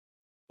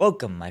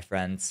Welcome, my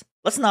friends.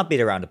 Let's not beat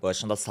around the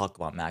bush and let's talk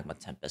about Magma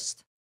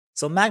Tempest.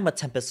 So, Magma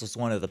Tempest was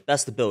one of the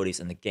best abilities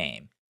in the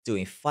game,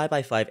 doing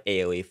 5x5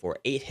 AoE for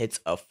 8 hits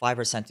of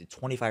 5% to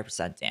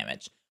 25%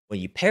 damage. When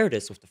you pair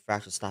this with the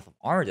Fractured Staff of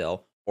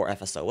Armadyl, or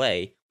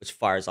FSOA, which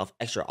fires off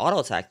extra auto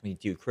attacks when you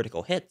do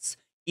critical hits,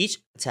 each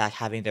attack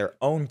having their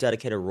own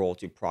dedicated role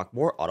to proc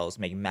more autos,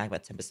 making Magma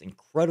Tempest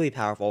incredibly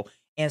powerful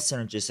and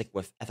synergistic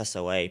with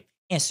FSOA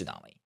and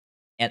Tsunami.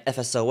 And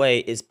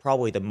FSOA is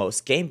probably the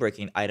most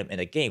game-breaking item in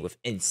the game with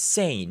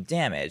insane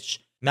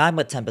damage.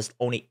 Magma Tempest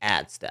only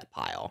adds to that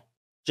pile.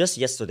 Just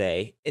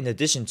yesterday, in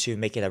addition to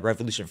making a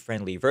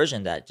Revolution-friendly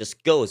version that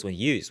just goes when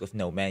used with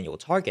no manual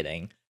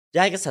targeting,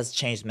 Jagex has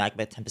changed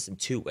Magma Tempest in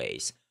two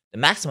ways. The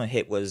maximum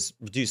hit was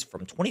reduced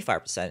from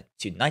 25%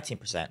 to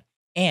 19%,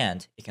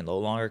 and it can no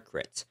longer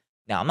crit.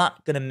 Now, I'm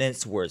not gonna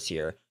mince words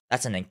here.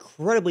 That's an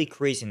incredibly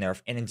crazy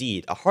nerf, and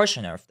indeed a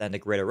harsher nerf than the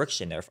Greater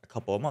Ricochet nerf a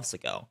couple of months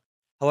ago.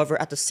 However,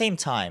 at the same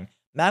time,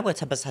 Magma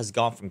Tempest has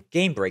gone from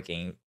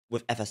game-breaking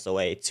with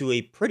FSOA to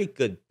a pretty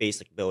good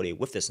basic ability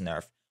with this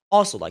nerf,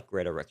 also like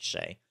Greater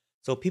Ricochet.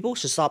 So people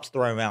should stop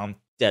throwing around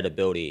dead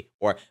ability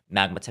or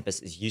Magma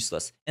Tempest is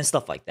useless and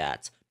stuff like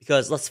that,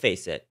 because let's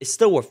face it, it's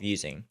still worth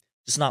using,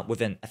 just not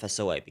within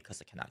FSOA because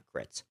it cannot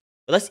crit.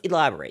 But let's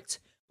elaborate.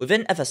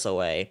 Within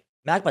FSOA,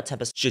 Magma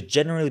Tempest should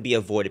generally be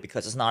avoided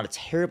because it's not a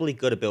terribly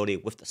good ability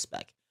with the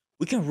spec.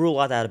 We can rule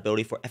out that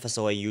ability for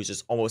FSOA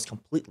users almost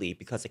completely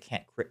because it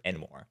can't crit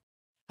anymore.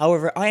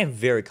 However, I am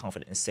very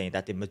confident in saying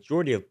that the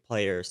majority of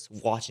players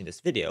watching this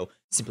video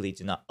simply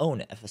do not own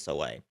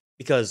FSOA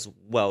because,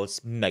 well,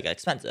 it's mega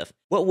expensive.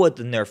 What would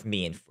the nerf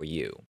mean for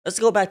you? Let's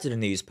go back to the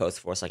news post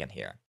for a second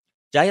here.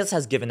 Jagex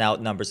has given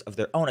out numbers of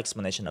their own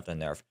explanation of the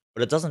nerf,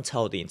 but it doesn't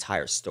tell the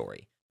entire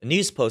story. The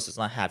news post does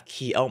not have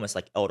key elements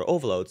like Elder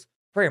Overloads,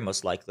 Prayer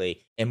most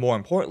likely, and more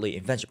importantly,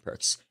 Invention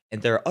Perks,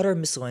 and there are other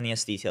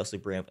miscellaneous details to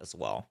bring up as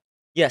well.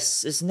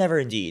 Yes, it's never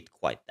indeed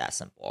quite that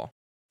simple.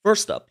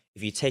 First up,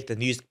 if you take the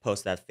news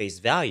post at face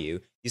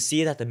value, you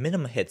see that the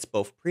minimum hits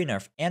both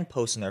pre-nerf and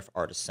post-nerf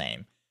are the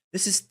same.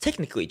 This is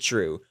technically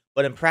true,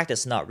 but in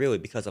practice not really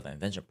because of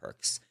invention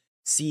perks.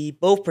 See,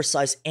 both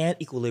Precise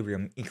and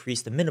Equilibrium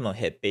increase the minimum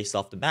hit based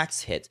off the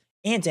max hit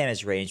and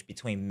damage range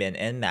between min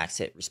and max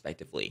hit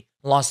respectively.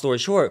 Long story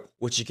short,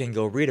 which you can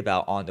go read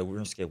about on the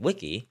RuneScape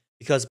wiki,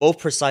 because both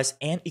Precise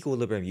and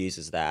Equilibrium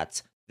uses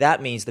that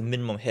means the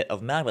minimum hit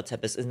of Magma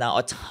Tempest is now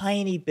a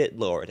tiny bit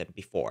lower than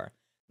before.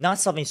 Not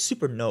something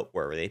super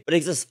noteworthy, but it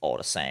exists all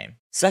the same.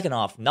 Second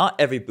off, not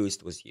every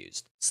boost was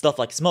used. Stuff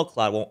like Smoke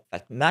Cloud won't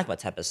affect Magma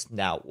Tempest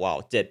now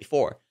while it did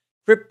before.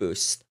 Crit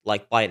boosts,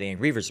 like Biting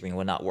and Reaver's Ring,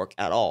 will not work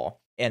at all.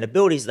 And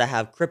abilities that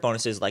have crit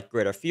bonuses like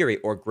Greater Fury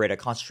or Greater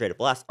Concentrated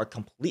Blast are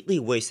completely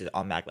wasted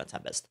on Magma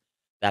Tempest.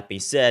 That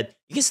being said,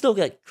 you can still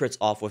get crits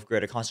off with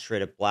Greater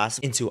Concentrated Blast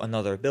into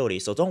another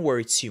ability, so don't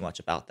worry too much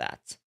about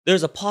that.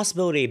 There's a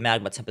possibility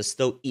Magma Tempest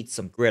still eats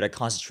some Greater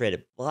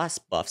Concentrated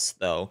Blast buffs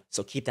though,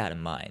 so keep that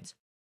in mind.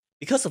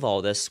 Because of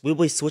all this, we'll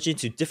be switching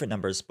to different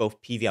numbers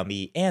both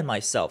PvME and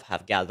myself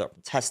have gathered up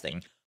from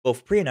testing,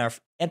 both pre-nerf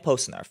and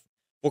post-nerf.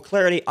 For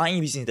clarity, I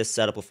am using this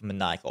setup with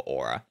Maniacal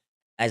Aura.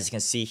 As you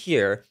can see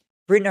here,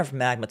 pre-nerf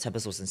Magma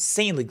Tempest was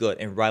insanely good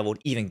and rivaled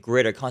even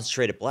Greater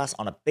Concentrated Blast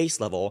on a base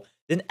level,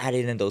 then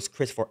adding in those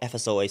crits for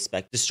FSOA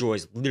spec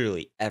destroys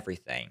literally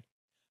everything.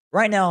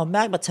 Right now,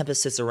 Magma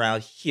Tempest sits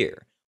around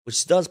here,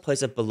 which does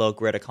place it below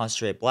Greater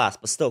Concentrated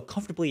Blast, but still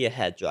comfortably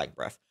ahead Dragon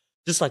Breath,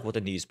 just like what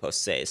the news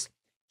post says.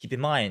 Keep in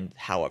mind,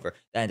 however,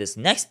 that in this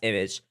next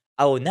image,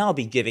 I will now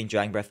be giving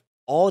Dragon Breath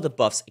all the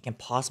buffs it can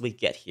possibly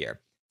get here.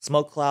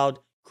 Smoke Cloud,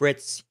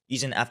 crits,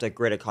 using after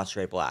Greater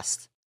Concentrated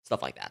Blast,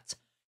 stuff like that.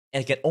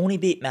 And it can only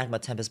beat Magma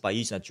Tempest by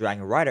using a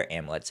Dragon Rider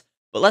amulet,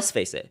 but let's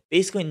face it,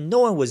 basically no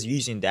one was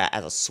using that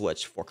as a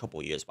switch for a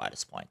couple years by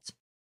this point.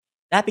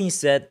 That being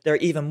said, there are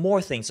even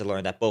more things to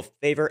learn that both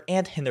favor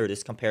and hinder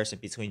this comparison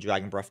between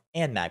Dragon Breath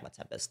and Magma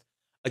Tempest.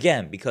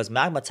 Again, because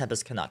Magma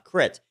Tempest cannot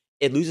crit,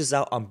 it loses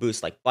out on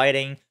boosts like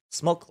Biting,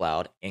 Smoke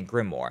Cloud, and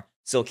Grimoire,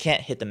 so it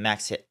can't hit the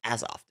max hit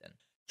as often.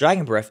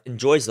 Dragon Breath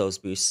enjoys those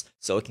boosts,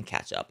 so it can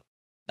catch up.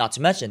 Not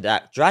to mention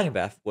that Dragon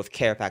Breath with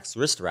Carapax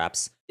Wrist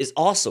Wraps is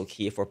also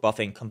key for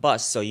buffing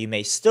Combust, so you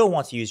may still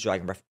want to use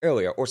Dragon Breath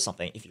earlier or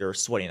something if you're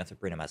sweaty enough to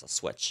bring them as a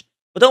switch.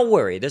 But don't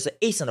worry, there's an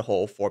ace in the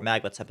hole for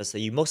Magma Tempest that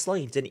you most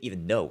likely didn't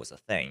even know was a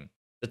thing.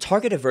 The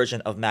targeted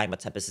version of Magma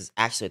Tempest is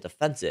actually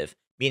defensive,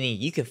 meaning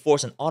you can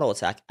force an auto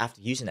attack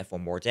after using it for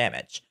more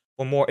damage.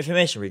 For more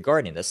information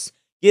regarding this,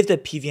 give the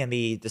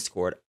PvME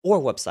Discord or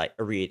website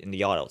a read in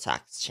the auto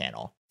attacks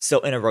channel. So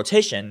in a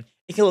rotation,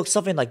 it can look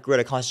something like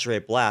Greater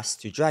Concentrated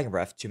Blast to Dragon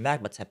Breath to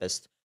Magma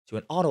Tempest to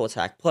an auto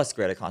attack plus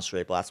Greater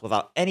Concentrated Blast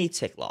without any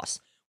tick loss.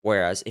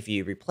 Whereas if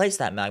you replace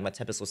that Magma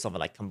Tempest with something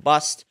like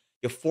Combust,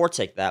 you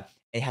 4-tick that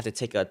and you have to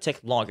take a tick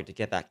longer to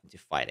get back into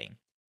fighting.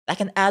 That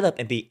can add up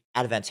and be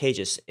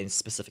advantageous in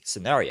specific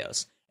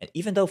scenarios, and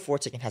even though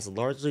 4-ticking has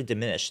largely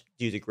diminished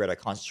due to Greater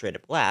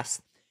Concentrated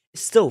Blast,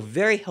 it's still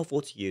very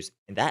helpful to use,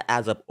 and that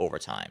adds up over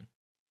time.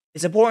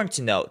 It's important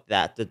to note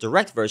that the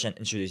direct version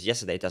introduced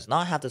yesterday does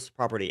not have this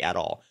property at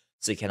all,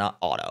 so you cannot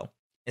auto.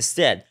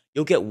 Instead,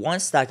 you'll get one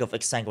stack of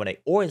Exsanguinate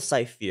or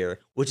Incite Fear,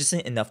 which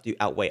isn't enough to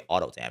outweigh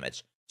auto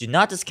damage. Do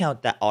not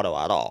discount that auto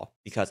at all,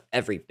 because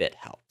every bit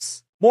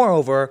helps.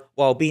 Moreover,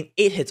 while being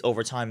 8 hits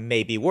over time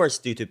may be worse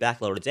due to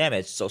backloaded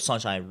damage, so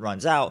Sunshine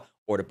runs out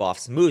or the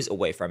buffs moves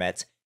away from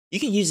it, you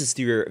can use this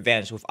to your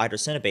advantage with either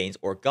Cinnabanes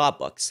or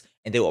Godbooks,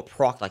 and they will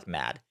proc like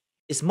mad.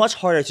 It's much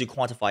harder to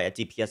quantify a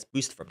DPS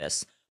boost from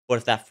this, but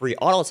if that free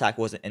auto attack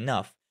wasn't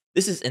enough,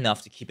 this is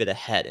enough to keep it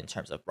ahead in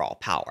terms of raw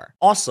power.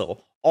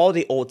 Also, all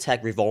the old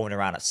tech revolving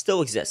around it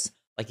still exists,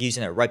 like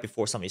using it right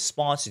before somebody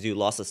spawns to do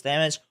lossless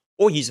damage,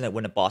 or using it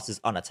when the boss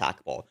is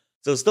unattackable,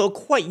 so it's still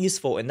quite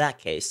useful in that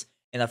case.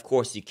 And of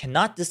course, you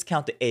cannot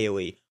discount the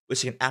AoE,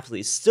 which can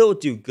absolutely still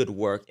do good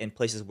work in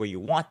places where you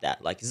want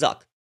that, like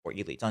Zuck or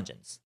Elite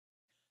Dungeons.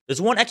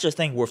 There's one extra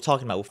thing worth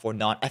talking about for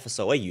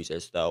non-FSOA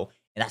users, though,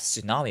 and that's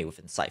Tsunami with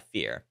Incite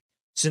Fear.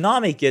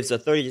 Tsunami gives a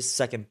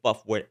 30-second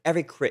buff where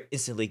every crit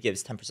instantly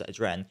gives 10%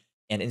 Adren,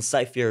 and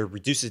Incite Fear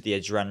reduces the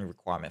Adren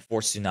requirement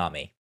for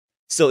Tsunami.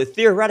 So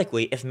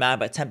theoretically, if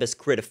Magma Tempest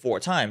critted 4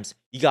 times,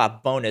 you got a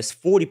bonus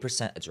 40%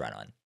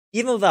 Adrenaline.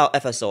 Even without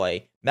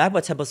FSOA,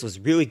 Magma Tempest was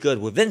really good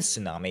within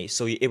Tsunami,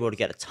 so you're able to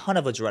get a ton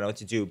of Adrenaline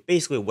to do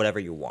basically whatever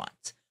you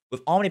want.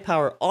 With Omni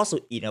Power also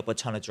eating up a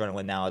ton of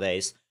Adrenaline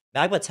nowadays,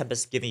 Magma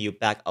Tempest giving you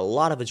back a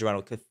lot of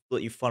Adrenaline could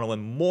let you funnel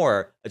in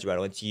more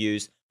Adrenaline to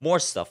use more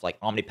stuff like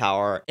Omni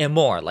Power and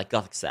more like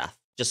Gothic Staff.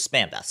 Just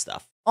spam that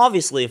stuff.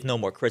 Obviously, if no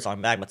more crits on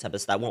Magma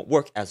Tempest, that won't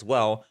work as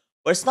well,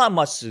 but it's not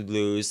much to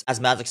lose as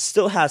Magic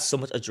still has so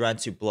much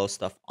Adrenaline to blow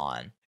stuff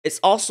on. It's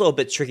also a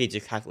bit tricky to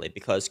calculate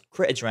because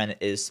crit Adrenaline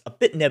is a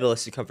bit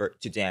nebulous to convert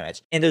to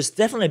damage, and there's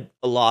definitely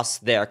a loss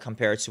there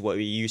compared to what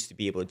we used to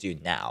be able to do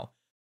now.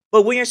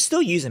 But when you're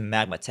still using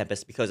Magma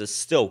Tempest because it's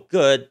still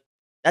good,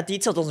 that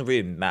detail doesn't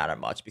really matter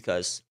much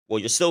because, well,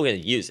 you're still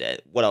going to use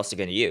it. What else are you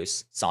going to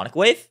use? Sonic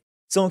Wave?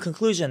 So in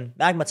conclusion,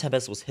 Magma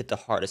Tempest was hit the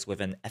hardest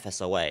within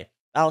FSOA.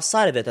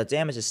 Outside of it, the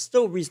damage is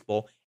still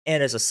reasonable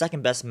and is the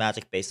second best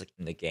magic basic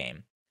in the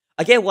game.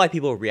 I get why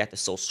people reacted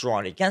so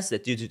strong against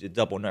it due to the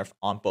double nerf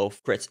on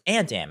both crits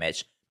and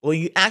damage, but when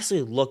you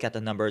actually look at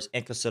the numbers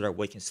and consider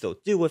what you can still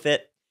do with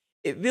it,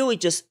 it really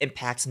just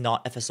impacts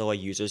non-FSOA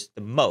users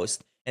the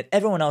most, and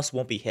everyone else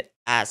won't be hit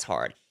as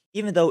hard,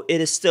 even though it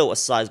is still a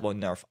sizable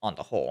nerf on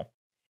the whole.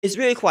 It's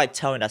really quite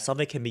telling that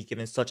something can be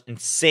given such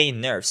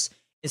insane nerfs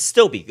and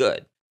still be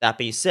good. That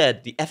being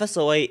said, the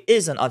FSOA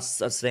is an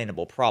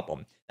unsustainable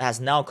problem that has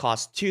now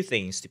caused 2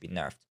 things to be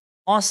nerfed: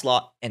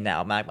 Onslaught and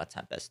now Magma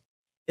Tempest.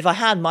 If I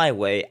had my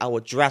way, I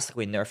would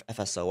drastically nerf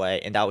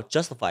FSOA, and that would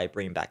justify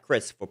bringing back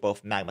crits for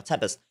both Magma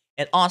Tempest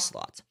and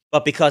Onslaught.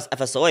 But because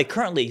FSOA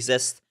currently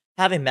exists,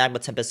 having Magma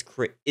Tempest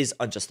crit is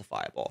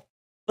unjustifiable.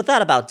 But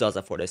that about does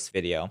it for this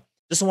video.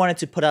 Just wanted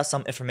to put out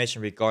some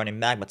information regarding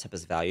Magma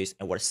Tempest values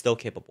and what it's still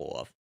capable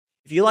of.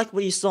 If you liked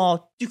what you saw,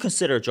 do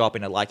consider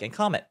dropping a like and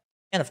comment.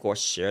 And of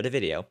course, share the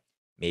video.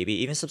 Maybe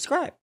even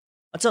subscribe.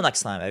 Until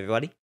next time,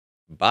 everybody.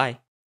 Bye.